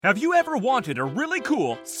Have you ever wanted a really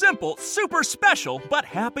cool, simple, super special, but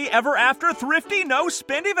happy ever after thrifty, no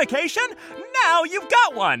spendy vacation? Now you've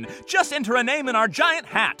got one! Just enter a name in our giant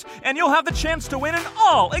hat, and you'll have the chance to win an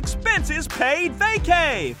all expenses paid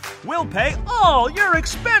vacay! We'll pay all your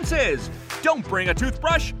expenses! Don't bring a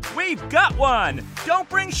toothbrush, we've got one! Don't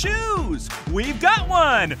bring shoes, we've got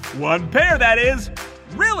one! One pair, that is!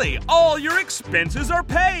 Really, all your expenses are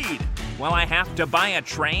paid! Will I have to buy a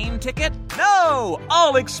train ticket? No!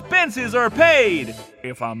 All expenses are paid!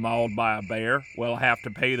 If I'm mauled by a bear, will I have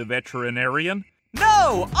to pay the veterinarian?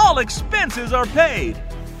 No! All expenses are paid!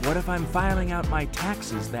 What if I'm filing out my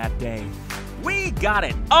taxes that day? We got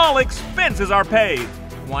it! All expenses are paid!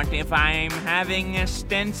 What if I'm having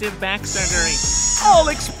extensive back surgery? All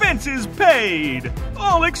expenses paid!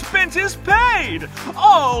 All expenses paid!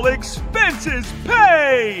 All expenses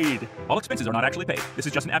paid! All expenses are not actually paid. This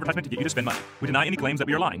is just an advertisement to get you to spend money. We deny any claims that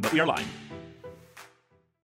we are lying, but we are lying.